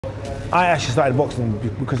I actually started boxing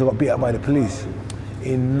because I got beat up by the police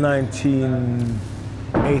in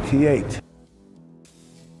 1988.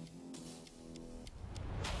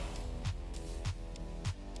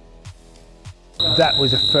 That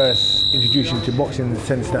was the first introduction to boxing in the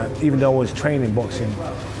sense that even though I was training boxing,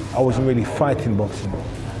 I wasn't really fighting boxing.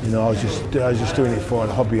 You know, I was just doing it for a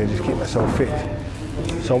hobby and just keep myself fit.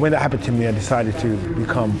 So when that happened to me, I decided to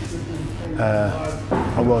become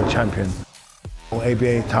a world champion.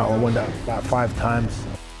 ABA title, I won that about 5 times.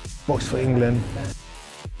 Boxed for England.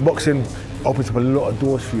 Boxing opens up a lot of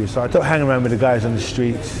doors for you. So I stopped hanging around with the guys on the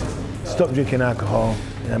streets, stopped drinking alcohol,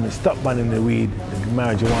 stopped burning the weed, the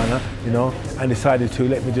marijuana, you know, and decided to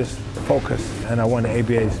let me just focus. And I won the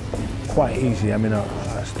ABAs quite easy. I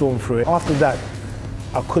stormed through it. After that,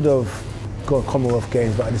 I could have gone Commonwealth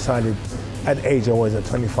Games, but I decided at the age I was at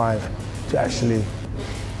 25 to actually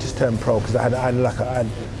just turn pro because I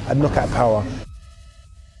had knockout power.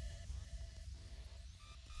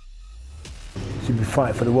 To be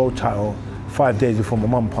fighting for the world title 5 days before my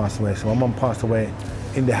mum passed away. So my mum passed away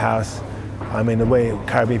in the house. I mean, the way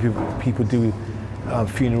Caribbean people do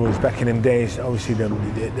funerals back in them days, obviously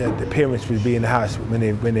the parents would be in the house when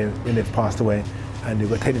they've passed away, and they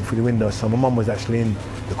got taken through the window. So my mum was actually in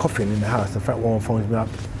the coffin in the house. In fact, one phoned me up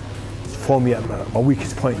at my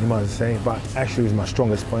weakest point, you might say, but actually it was my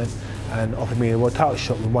strongest point, and offered me a world title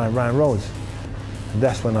shot with Ryan Rhodes. And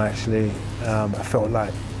that's when I actually I felt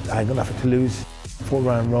like I had got nothing to lose. Fought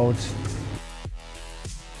Ryan Rhodes.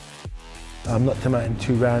 Knocked him out in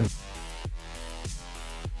 2 rounds.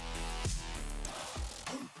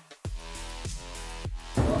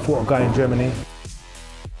 Fought a guy in Germany.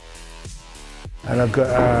 And I got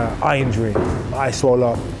an eye injury. My eye swelled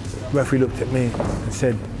up. The referee looked at me and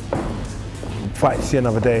said, fight to see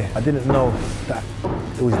another day. I didn't know that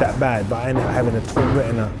it was that bad, but I ended up having a torn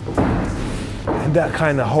retina. And that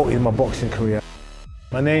kind of halted my boxing career.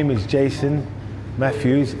 My name is Jason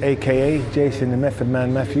Matthews, AKA Jason the Method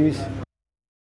Man Matthews.